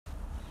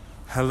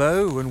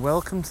Hello and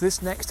welcome to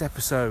this next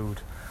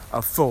episode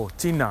of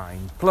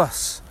 49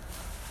 Plus,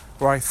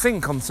 where I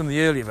think on some of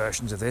the earlier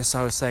versions of this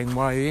I was saying,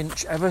 well, I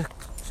inch ever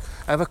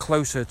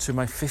closer to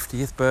my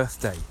 50th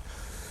birthday.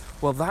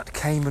 Well, that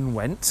came and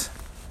went,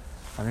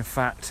 and in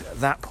fact at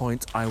that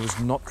point I was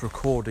not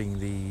recording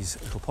these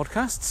little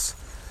podcasts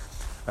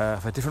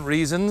for different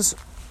reasons.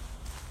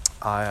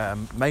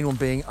 Main one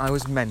being I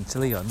was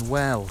mentally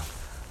unwell.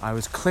 I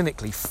was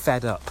clinically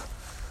fed up.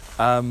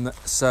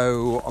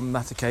 So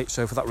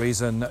for that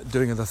reason,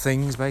 doing other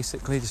things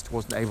basically, just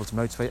wasn't able to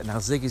motivate. And now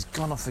Ziggy's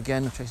gone off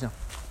again, chasing a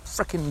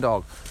frickin'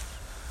 dog.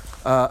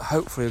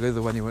 Hopefully the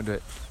other one he won't do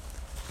it.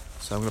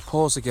 So I'm going to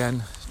pause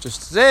again.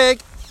 Just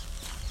Ziggy!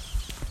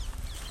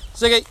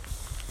 Right,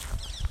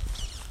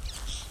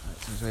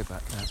 he's way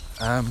back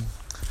now.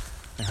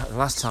 The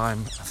last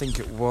time, I think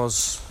it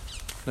was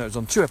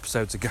on 2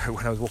 episodes ago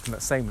when I was walking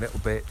that same little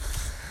bit.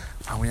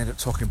 And we ended up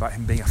talking about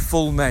him being a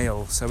full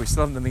male, so we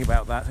still haven't done anything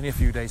about that. Only a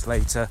few days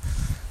later,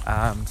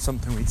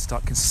 something we'd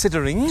start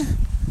considering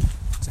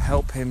to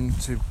help him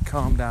to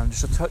calm down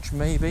just a touch,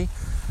 maybe.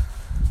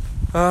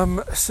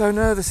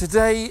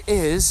 Today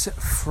is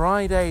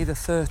Friday the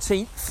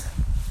 13th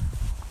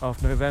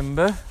of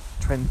November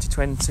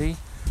 2020.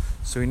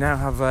 So we now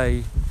have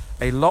a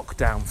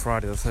lockdown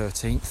Friday the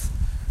 13th.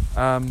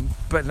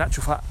 But in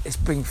actual fact, it's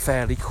been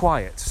fairly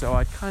quiet. So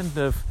I kind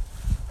of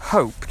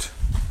hoped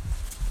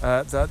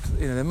that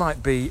there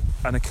might be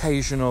an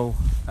occasional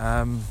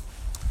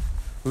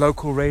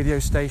local radio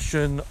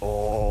station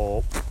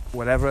or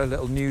whatever, a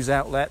little news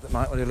outlet that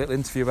might want to do a little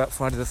interview about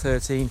Friday the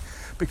 13th,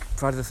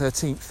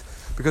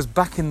 because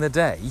back in the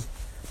day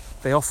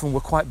they often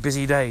were quite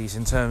busy days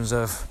in terms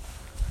of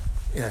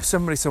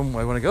somebody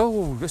somewhere want to go,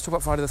 let's talk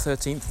about Friday the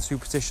 13th and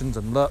superstitions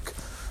and luck,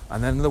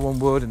 and then another one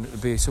would, and it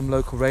would be some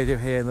local radio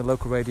here and the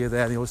local radio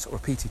there, and they all sort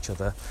of repeat each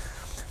other.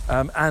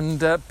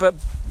 But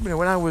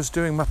when I was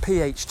doing my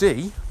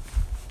PhD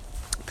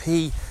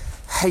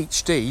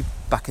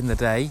back in the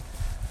day,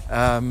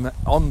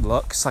 on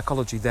luck,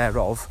 psychology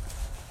thereof,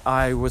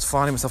 I was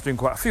finding myself doing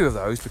quite a few of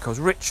those because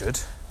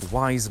Richard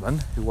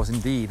Wiseman, who was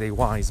indeed a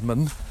wise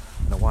man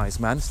and a wise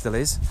man, still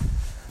is,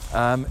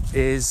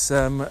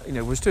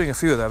 was doing a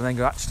few of them and then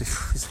go, actually,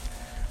 it's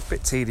a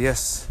bit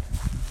tedious,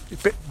 a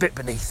bit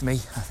beneath me,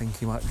 I think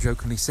he might have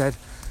jokingly said.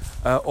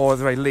 Or at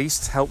the very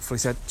least, helpfully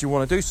said, do you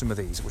want to do some of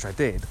these? Which I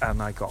did,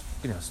 and I got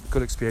some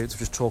good experience of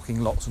just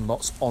talking lots and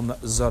lots on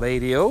the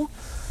radio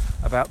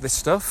about this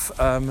stuff.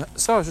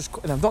 So I was just,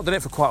 I've not done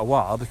it for quite a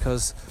while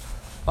because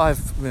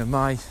I've,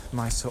 my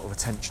sort of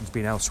attention's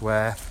been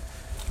elsewhere.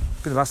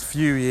 Been the last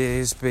few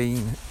years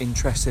been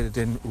interested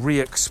in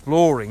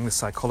re-exploring the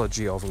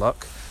psychology of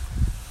luck,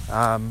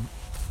 and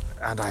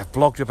I have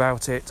blogged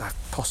about it. I've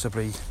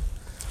possibly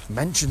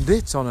mentioned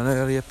it on an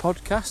earlier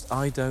podcast.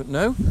 I don't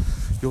know.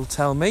 You'll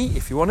tell me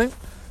if you want to,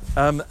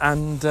 and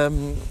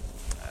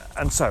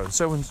so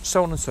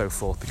on and so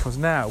forth. Because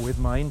now, with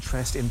my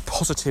interest in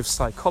positive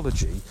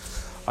psychology,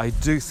 I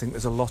do think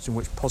there's a lot in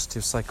which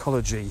positive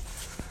psychology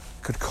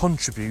could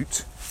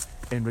contribute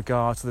in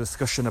regard to the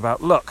discussion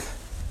about luck.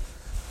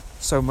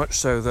 So much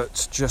so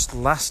that just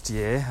last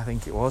year, I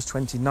think it was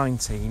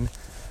 2019,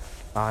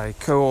 I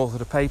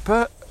co-authored a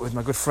paper with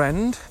my good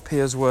friend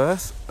Piers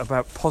Worth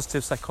about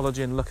positive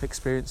psychology and luck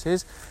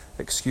experiences.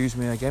 Excuse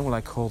me again while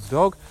I call the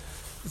dog.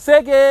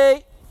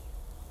 Ziggy!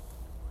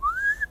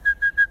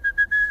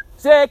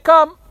 Zig,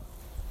 come!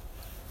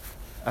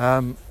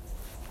 In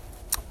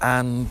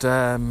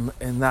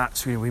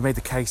that, we made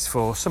the case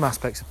for some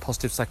aspects of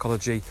positive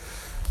psychology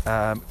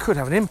could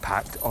have an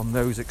impact on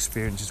those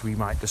experiences we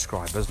might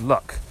describe as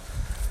luck.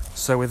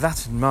 So with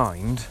that in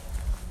mind,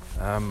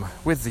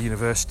 with the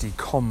university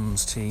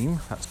comms team,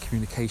 that's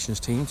communications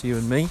team to you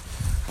and me,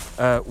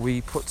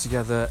 we put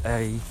together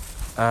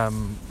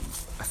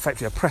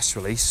effectively a press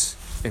release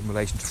in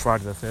relation to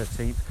Friday the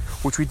 13th,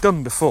 which we'd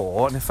done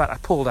before, and in fact I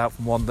pulled out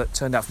from one that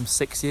turned out from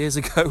 6 years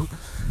ago, which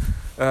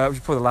was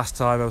probably the last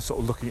time I was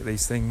sort of looking at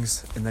these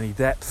things in any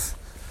depth.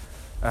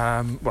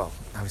 Well,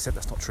 having said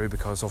that's not true,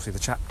 because obviously the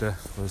chapter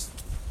was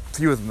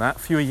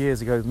fewer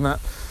years ago than that.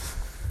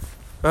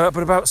 But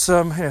about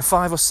some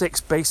 5 or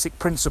 6 basic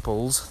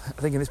principles.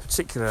 I think in this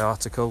particular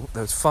article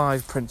there's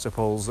 5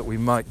 principles that we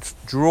might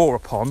draw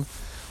upon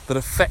that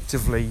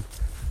effectively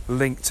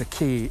link to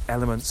key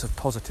elements of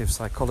positive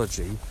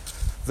psychology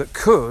that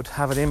could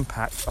have an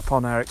impact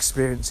upon our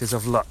experiences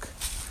of luck,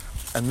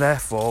 and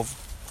therefore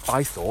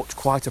I thought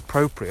quite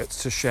appropriate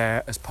to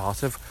share as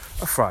part of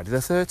a Friday the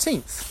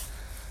 13th.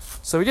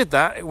 So we did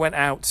that. It went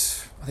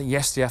out, I think,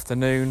 yesterday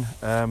afternoon.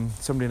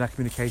 Somebody in our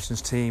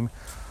communications team,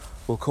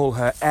 we'll call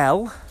her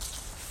Elle,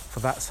 for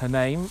that's her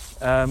name,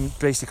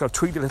 basically kind of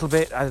tweaked it a little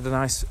bit, added a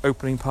nice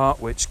opening part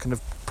which kind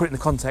of put it in the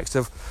context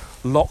of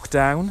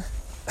lockdown,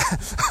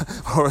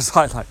 or as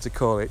I like to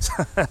call it,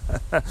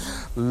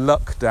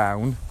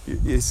 luckdown.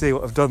 You see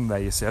what I've done there,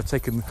 you see. I've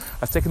taken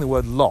the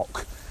word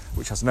lock,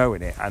 which has no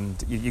in it,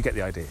 and you get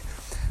the idea.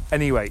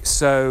 Anyway,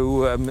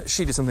 so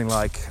she did something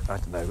like, I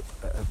don't know,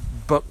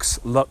 Buck's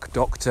luck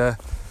doctor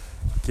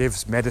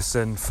gives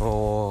medicine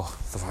for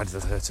the Friday the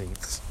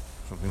 13th.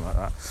 something like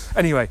that.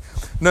 Anyway,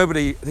 I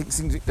don't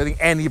think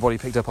anybody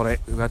picked up on it.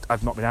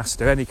 I've not been asked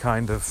to do any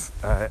kind of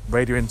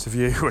radio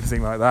interview or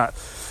anything like that,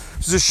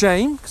 which is a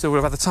shame, because I would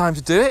have had the time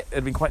to do it.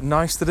 It'd been quite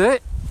nice to do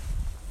it.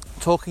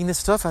 Talking this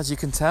stuff, as you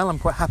can tell, I'm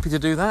quite happy to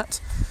do that,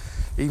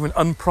 even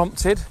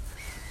unprompted,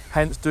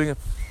 hence doing a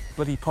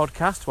bloody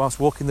podcast whilst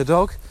walking the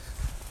dog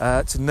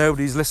to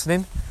nobody's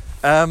listening.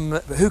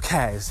 But who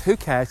cares?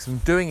 I'm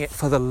doing it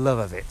for the love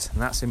of it,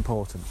 and that's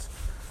important.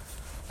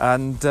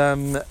 And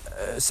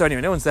so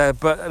anyway, no one's there,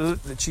 but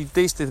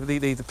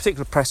the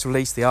particular press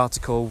release, the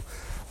article,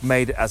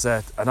 made it as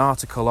an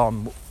article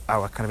on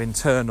our kind of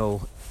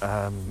internal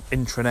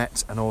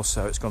intranet, and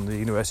also it's gone to the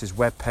university's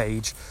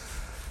webpage.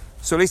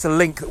 So at least a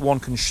link that one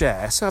can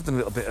share. So I've done a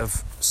little bit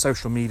of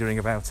social mediaing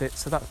about it,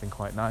 so that's been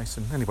quite nice,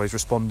 and anybody's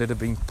responded have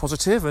been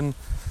positive, and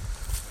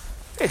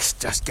it's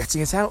just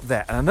getting it out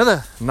there. And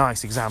another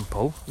nice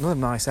example, another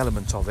nice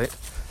element of it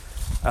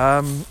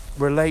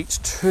relates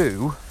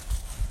to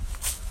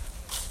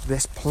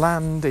this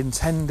planned,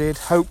 intended,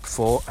 hoped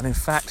for, and in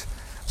fact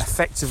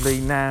effectively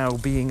now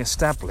being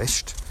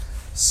established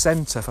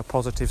Centre for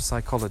Positive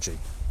Psychology.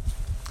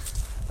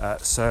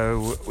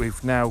 So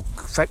we've now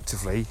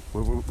effectively,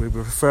 we're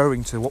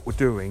referring to what we're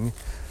doing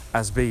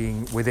as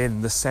being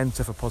within the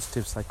Centre for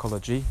Positive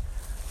Psychology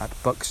at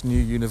Bucks New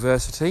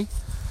University.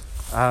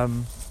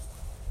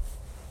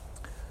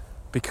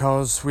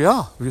 Because we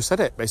just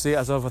said it, basically,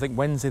 as of I think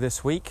Wednesday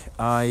this week.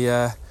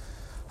 I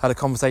had a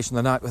conversation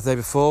the day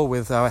before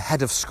with our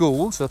head of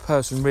school, so the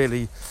person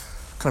really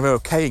kind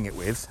of okaying it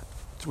with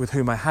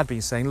whom I had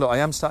been saying, look, I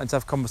am starting to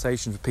have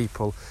conversations with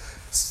people,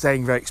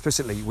 saying very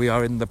explicitly, we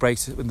are in the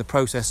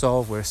process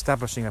of, we're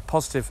establishing a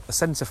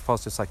Centre for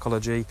Positive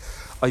Psychology.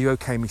 Are you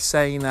okay me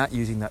saying that,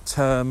 using that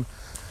term?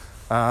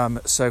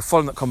 So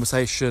following that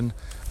conversation,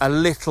 a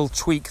little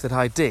tweak that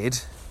I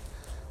did,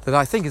 that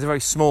I think is a very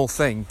small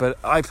thing, but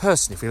I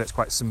personally feel it's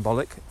quite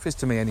symbolic, it is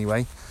to me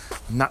anyway,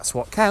 and that's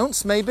what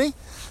counts maybe,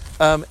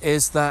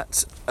 is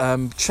that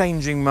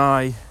changing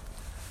my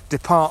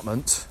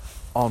department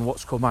on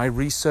what's called my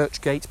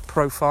ResearchGate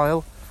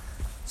profile.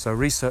 So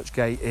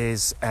ResearchGate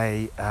is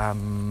I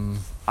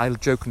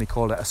jokingly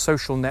call it a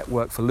social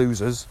network for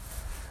losers,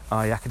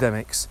 i.e.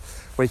 academics,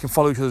 where you can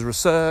follow each other's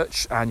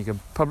research, and you can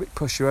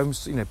push your own,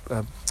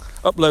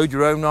 upload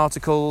your own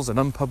articles and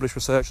unpublished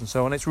research and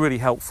so on. It's really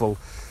helpful,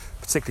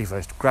 particularly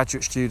for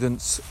graduate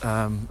students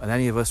and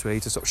any of us really,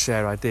 to sort of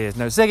share ideas.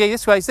 No, Ziggy,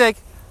 this way, Zig.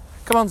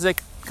 Come on,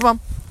 Zig, come on.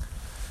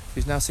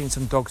 He's now seen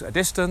some dogs at a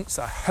distance.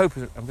 I hope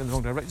I'm going the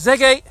wrong direction.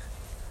 Ziggy!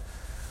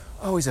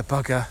 Oh, he's a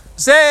bugger.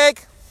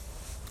 Zig!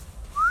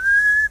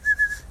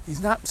 He's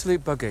an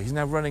absolute bugger. He's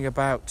now running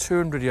about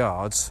 200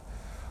 yards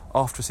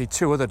after I see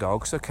two other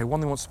dogs. Okay, one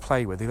he wants to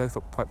play with. They both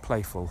look quite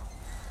playful.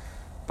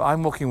 But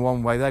I'm walking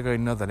one way, they're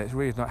going another, and it's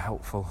really not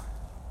helpful.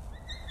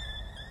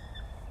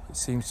 It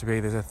seems to be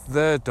there's a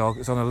third dog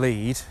that's on a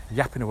lead,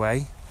 yapping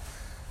away.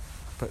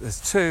 But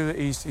there's two that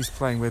he's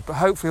playing with. But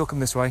hopefully he'll come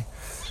this way.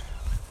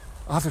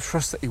 I have to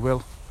trust that he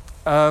will.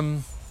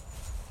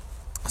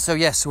 So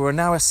yes, we're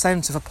now a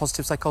Centre for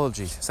Positive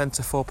Psychology.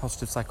 Centre for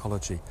Positive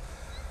Psychology.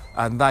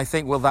 And I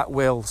think that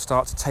will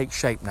start to take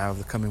shape now over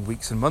the coming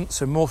weeks and months.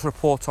 So more to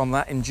report on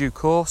that in due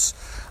course.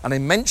 And I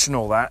mention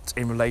all that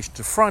in relation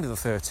to Friday the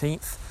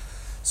 13th.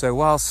 So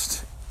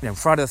whilst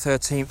Friday the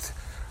 13th,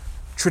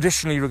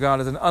 traditionally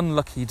regarded as an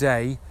unlucky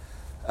day,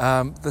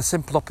 the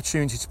simple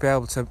opportunity to be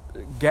able to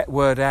get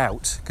word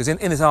out, because in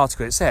this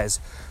article it says,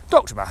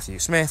 Dr. Matthew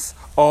Smith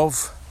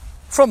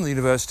from the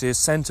university's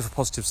Centre for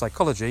Positive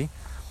Psychology,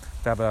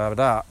 blah, blah, blah,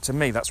 blah. To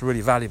me, that's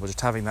really valuable, just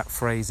having that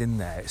phrase in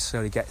there. It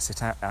slowly gets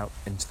it out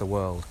into the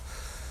world.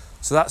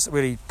 So that's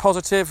really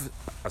positive,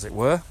 as it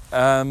were.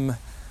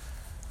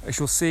 We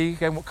shall see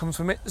again what comes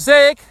from it.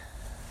 Zig!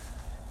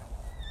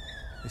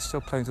 He's still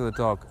playing to the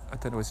dog. I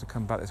don't know if he's going to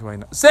come back this way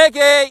now.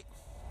 Ziggy!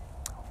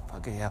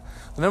 Bugger hell.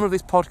 The number of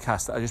these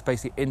podcasts that are just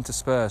basically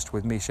interspersed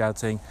with me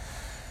shouting,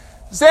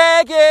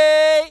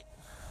 Ziggy!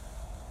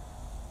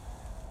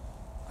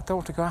 I don't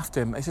want to go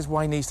after him. This is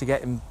why he needs to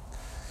get him.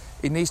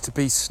 He needs to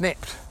be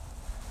snipped,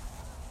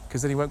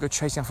 because then he won't go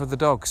chasing after the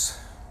dogs.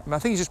 I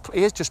think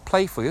he is just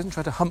playful. He doesn't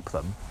try to hump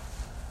them.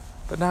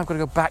 But now I've got to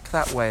go back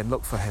that way and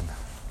look for him.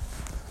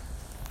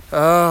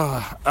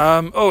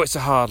 It's a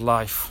hard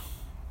life.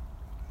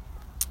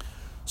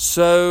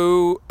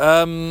 So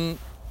I'm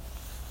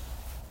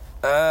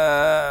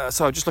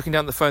just looking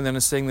down the phone then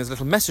and seeing there's a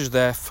little message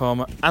there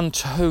from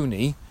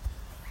Antony,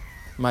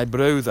 my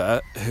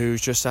brother,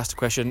 who's just asked a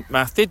question.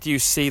 Matt, did you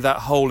see that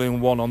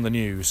hole-in-one on the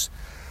news?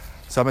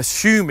 So I'm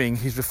assuming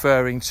he's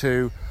referring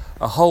to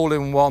a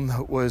hole-in-one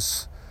that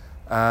was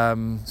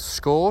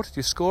scored. Do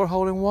you score a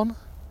hole-in-one?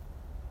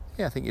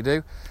 Yeah, I think you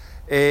do.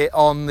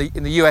 In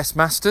the US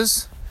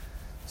Masters.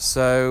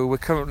 So we're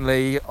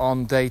currently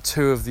on day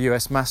 2 of the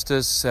US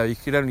Masters. So you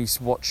could only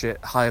watch it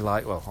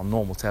on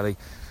normal telly,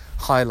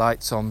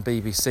 highlights on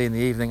BBC in the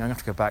evening. I'm going to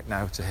have to go back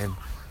now to him.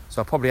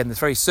 So I'll probably end this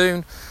very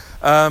soon.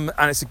 And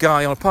it's a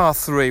guy on a par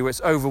 3 where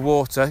it's over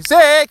water.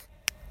 Zig!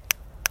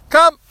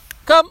 Come!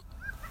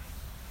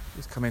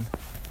 He's coming.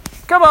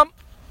 Come on!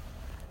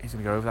 He's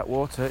going to go over that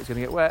water. He's going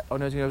to get wet. Oh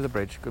no, he's going over the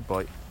bridge. Good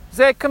boy.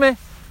 Zig, come here.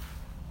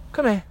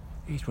 Come here.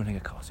 He's running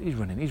across. He's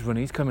running.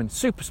 He's coming.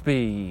 Super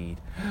speed.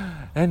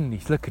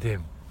 And look at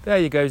him. There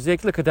you go,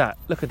 Zig. Look at that.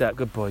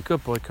 Good boy.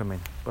 Good boy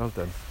coming. Well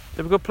done. Did you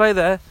have a good play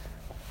there?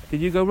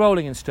 Did you go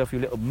rolling and stuff, you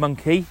little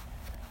monkey?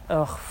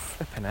 Oh,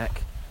 flipping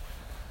heck.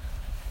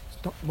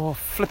 It's not more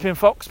flipping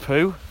fox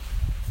poo.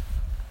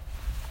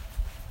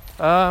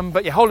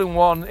 But yeah, hole in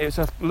one. It's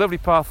a lovely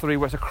par 3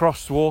 where it's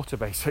across the water,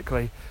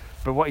 basically.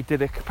 But what he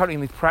did, apparently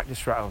in these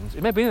practice rounds,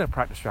 it may have been in a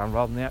practice round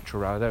rather than the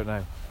actual round, I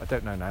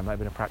don't know now, it might have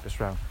been a practice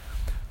round.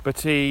 But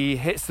he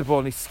hits the ball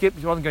and he skips,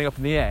 rather than going up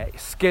in the air, he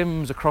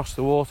skims across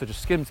the water,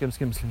 just skims. Doesn't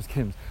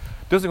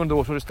go under the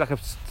water, just like a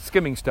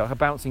skimming stuff, a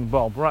bouncing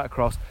bob right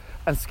across,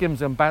 and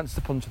skims and bounces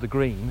up onto the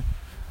green.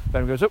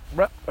 Then goes up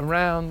and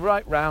round,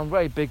 right round,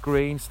 very big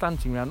green,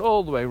 slanting round,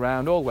 all the way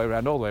round,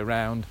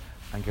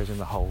 and goes in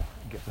the hole,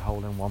 and gets the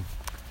hole in one.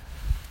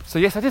 So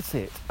yes, I did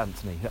see it,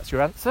 Anthony. That's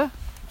your answer.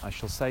 I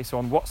shall say so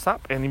on WhatsApp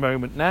any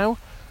moment now.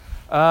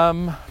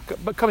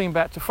 But coming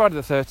back to Friday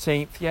the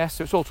 13th, yes,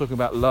 so it's all talking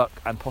about luck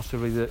and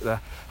possibly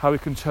how we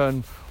can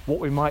turn what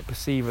we might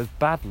perceive as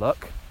bad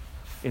luck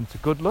into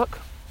good luck.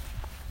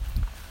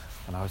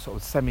 And I was sort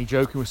of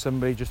semi-joking with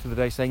somebody just the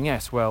other day saying,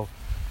 yes, well,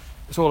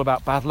 it's all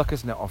about bad luck,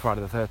 isn't it, on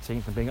Friday the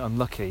 13th and being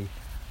unlucky.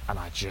 And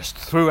I just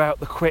threw out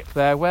the quip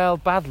there, well,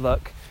 bad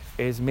luck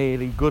is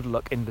merely good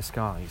luck in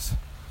disguise.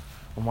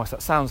 And whilst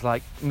that sounds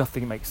like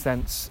nothing makes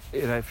sense,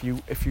 you know, if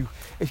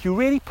you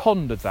really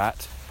pondered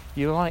that,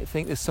 you might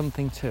think there's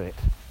something to it.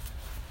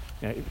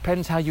 You know, it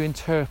depends how you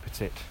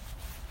interpret it.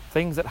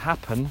 Things that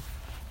happen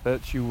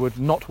that you would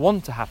not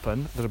want to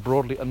happen, that are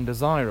broadly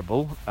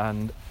undesirable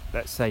and,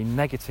 let's say,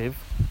 negative,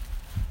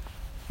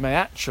 may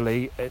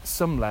actually, at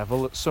some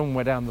level,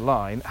 somewhere down the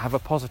line, have a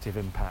positive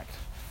impact.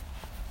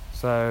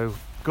 So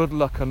good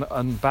luck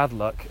and bad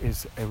luck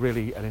is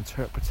really an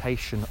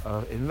interpretation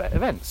of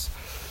events.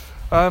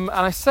 And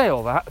I say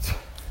all that,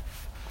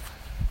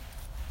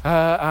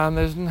 and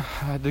there's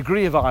a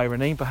degree of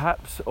irony,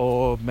 perhaps,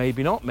 or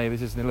maybe not. Maybe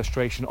this is an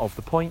illustration of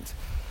the point.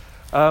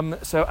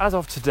 So as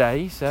of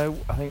today, so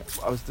I think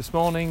I was this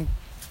morning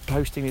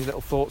posting these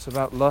little thoughts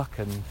about luck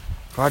and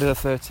Friday the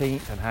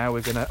 13th and how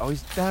we're going to... Oh,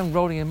 he's down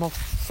rolling in more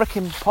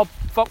frickin'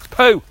 fox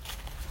poo.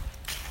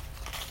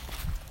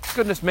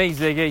 Goodness me,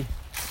 Ziggy.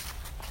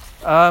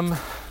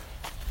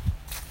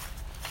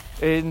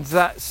 In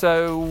that,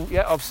 so,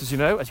 yeah, obviously, as you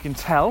know, as you can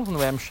tell from the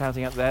way I'm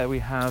shouting out there, we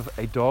have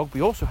a dog.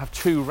 We also have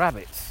 2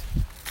 rabbits.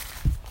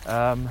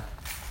 Yeah,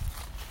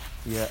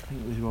 I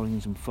think it was rolling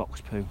in some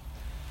fox poo.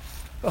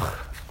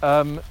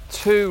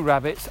 2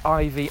 rabbits,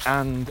 Ivy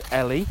and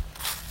Ellie.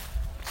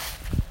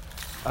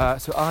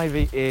 So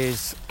Ivy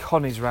is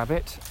Connie's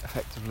rabbit,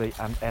 effectively,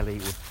 and Ellie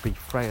would be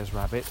Freya's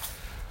rabbit.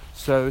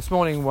 So this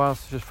morning,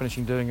 whilst just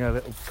finishing doing a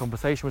little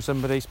conversation with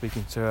somebody,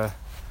 speaking to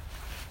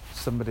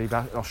somebody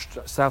back in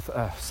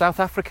South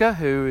Africa,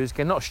 who is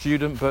again not a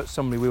student, but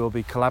somebody we will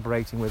be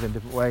collaborating with in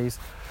different ways,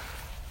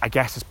 I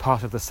guess as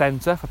part of the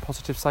Centre for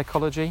Positive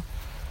Psychology.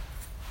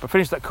 But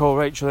finished that call,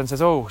 Rachel then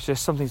says, oh,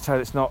 just something to tell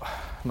you that's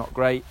not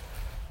great.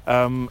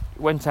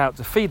 Went out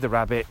to feed the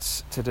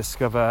rabbits to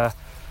discover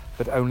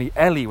that only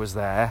Ellie was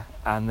there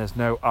and there's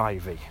no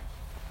Ivy.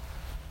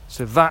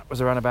 So that was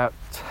around about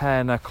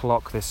 10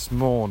 o'clock this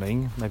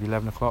morning, maybe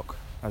 11 o'clock,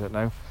 I don't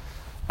know.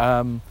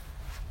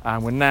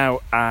 And we're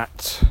now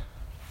at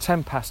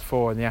 10 past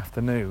 4 in the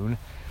afternoon,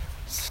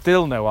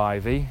 still no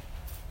Ivy.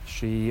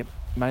 She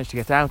managed to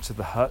get out of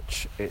the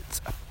hutch.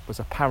 It was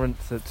apparent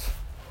that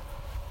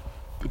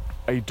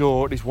a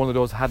door, at least one of the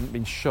doors, hadn't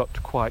been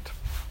shut quite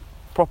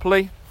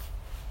properly.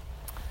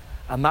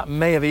 And that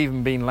may have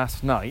even been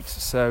last night,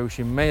 so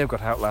she may have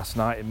got out last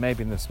night, it may have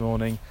been this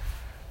morning.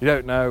 You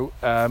don't know,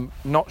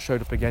 not showed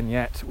up again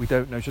yet. We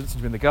don't know, she doesn't seem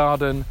to be in the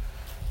garden.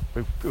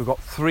 We've got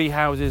 3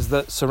 houses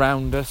that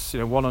surround us,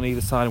 one on either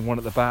side and one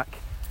at the back.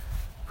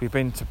 We've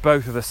been to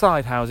both of the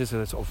side houses, so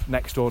they're sort of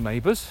next door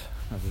neighbours,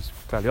 as is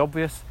fairly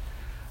obvious,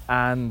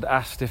 and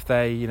asked if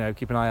they,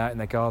 keep an eye out in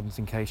their gardens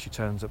in case she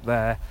turns up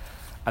there.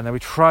 And then we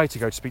tried to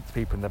go to speak to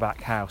people in the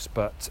back house,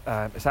 but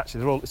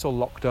it's all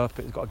locked up.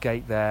 It's got a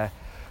gate there.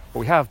 What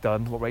we have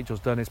done, what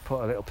Rachel's done, is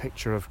put a little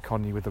picture of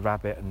Connie with the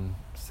rabbit and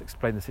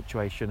explain the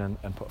situation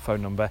and put a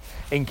phone number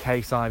in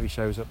case Ivy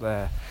shows up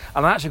there.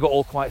 And I actually got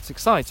all quite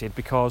excited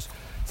because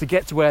to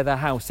get to where their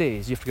house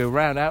is, you have to go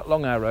round out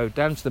Long Hour Road,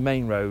 down to the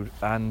main road,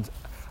 and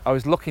I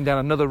was looking down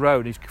another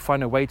road, you could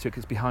find a way to it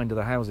because it's behind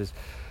other houses.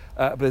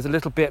 But there's a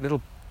little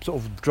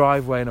sort of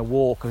driveway and a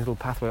walk, a little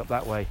pathway up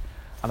that way.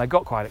 And I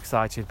got quite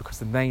excited because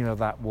the name of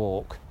that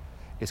walk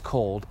is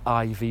called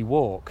Ivy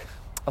Walk.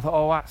 I thought,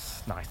 oh,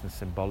 that's nice and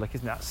symbolic,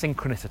 isn't that?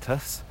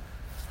 Synchronicitous.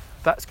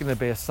 That's going to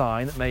be a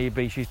sign that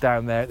maybe she's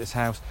down there at this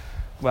house.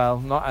 Well,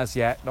 not as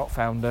yet, not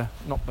found her,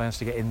 not managed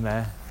to get in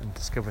there and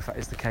discover if that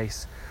is the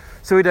case.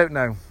 So we don't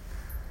know.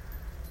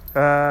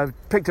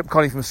 Picked up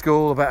Connie from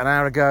school about an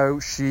hour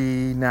ago.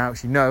 She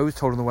knows,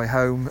 told her on the way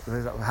home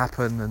that will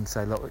happen and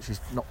say, look,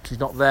 she's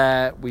not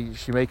there.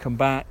 She may come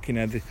back.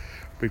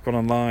 We've gone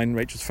online.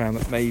 Rachel's found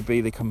that maybe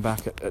they come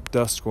back at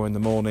dusk or in the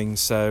morning.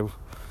 So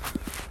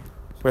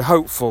we're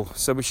hopeful.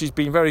 So she's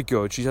been very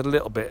good. She's been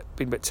a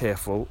bit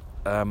tearful.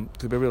 It'll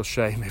be a real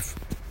shame if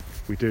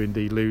we do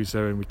indeed lose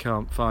her and we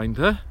can't find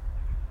her.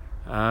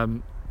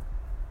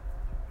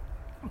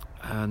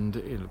 And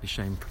it'll be a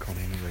shame for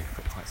Connie anyway,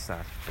 but quite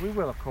sad. We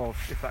will, of course,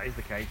 if that is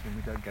the case and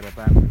we don't get her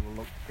back, we will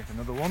look to get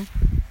another one.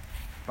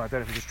 But I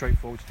don't know if it's as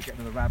straightforward to get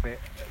another rabbit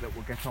that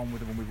will get on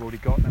with the one we've already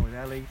got now with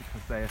Ellie,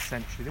 because they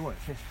weren't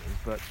sisters,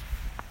 but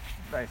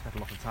they spent a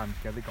lot of time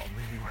together. They got on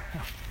really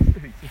well.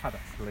 Really sad,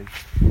 actually.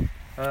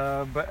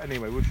 But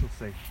anyway, we shall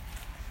see.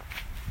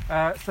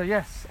 So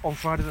yes, on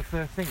Friday the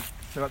 13th.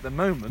 So at the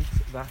moment,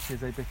 that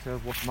is a bit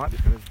of what might be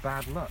called as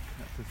bad luck.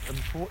 That's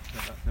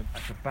unfortunate.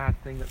 That's a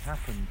bad thing that's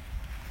happened.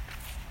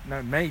 Now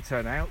it may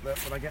turn out that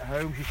when I get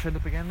home she's turned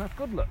up again. That's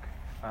good luck.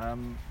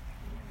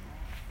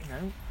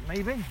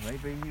 Maybe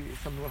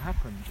something will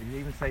happen. You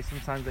even say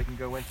sometimes they can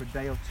go away for a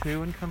day or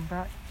two and come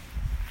back.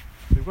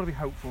 So we've got to be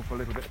hopeful for a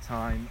little bit of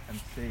time and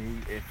see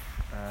if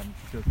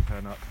she does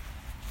turn up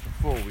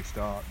before we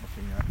start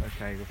looking at,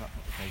 okay, if that's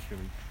not the case, should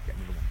we get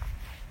another one?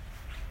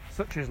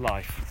 Such is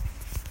life.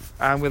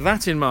 And with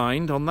that in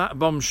mind, on that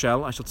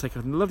bombshell, I shall take a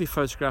lovely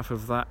photograph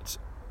of that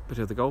bit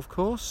of the golf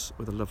course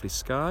with a lovely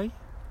sky,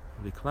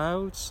 lovely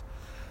clouds,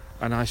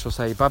 and I shall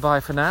say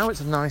bye-bye for now.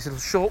 It's a nice little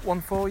short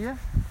one for you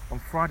on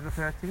Friday the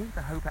 13th.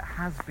 I hope it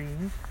has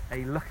been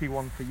a lucky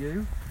one for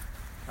you.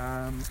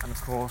 And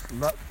of course,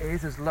 luck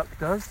is as luck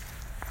does.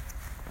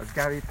 As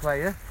Gary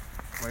Player,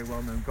 very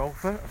well-known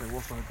golfer, as I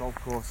walk on a golf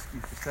course,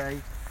 used to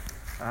say,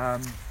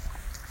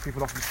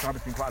 people often describe him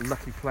as being quite a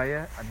lucky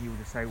player, and he would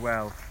just say,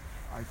 well,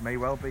 I may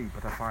well be,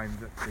 but I find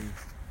that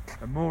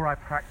the more I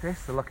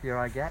practice, the luckier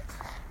I get.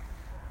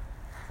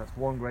 So that's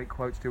one great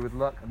quote to do with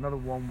luck. Another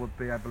one would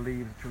be, I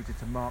believe, attributed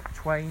to Mark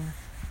Twain,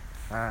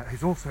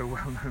 who's also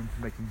well known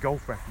for making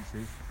golf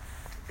references.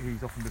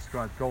 He's often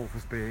described golf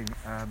as being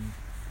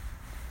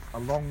a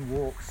long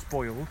walk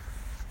spoiled.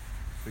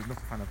 So he's not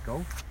a fan of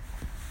golf.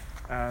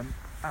 I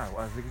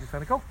think he's just a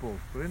fan of golf balls.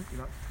 Brilliant. He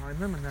likes to find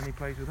them and then he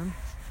plays with them.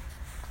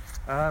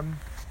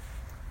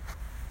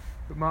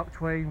 But Mark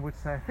Twain would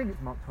say, I think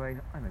it's Mark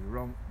Twain, I may be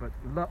wrong, but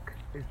luck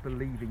is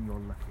believing you're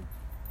lucky.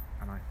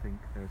 And I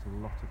think there's a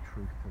lot of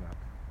truth to that.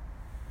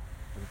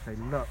 As I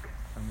say, luck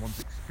and one's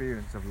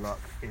experience of luck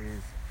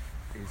is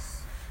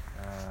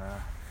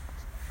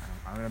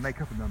I'm going to make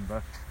up a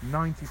number,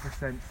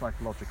 90%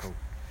 psychological.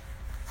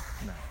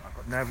 No, I've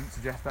got no evidence to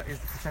suggest that is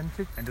the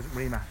percentage, and it doesn't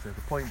really matter.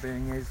 The point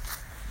being is,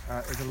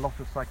 there's a lot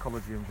of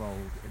psychology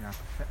involved in our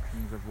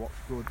perceptions of what's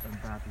good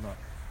and bad luck.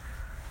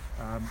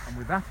 And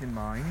with that in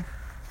mind,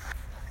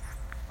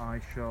 I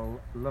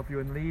shall love you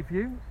and leave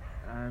you,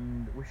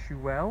 and wish you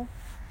well,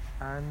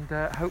 and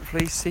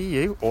hopefully see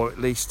you, or at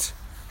least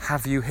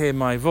have you hear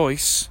my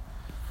voice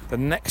the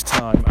next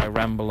time I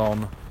ramble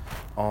on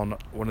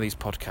one of these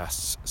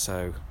podcasts.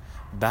 So,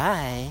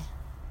 bye.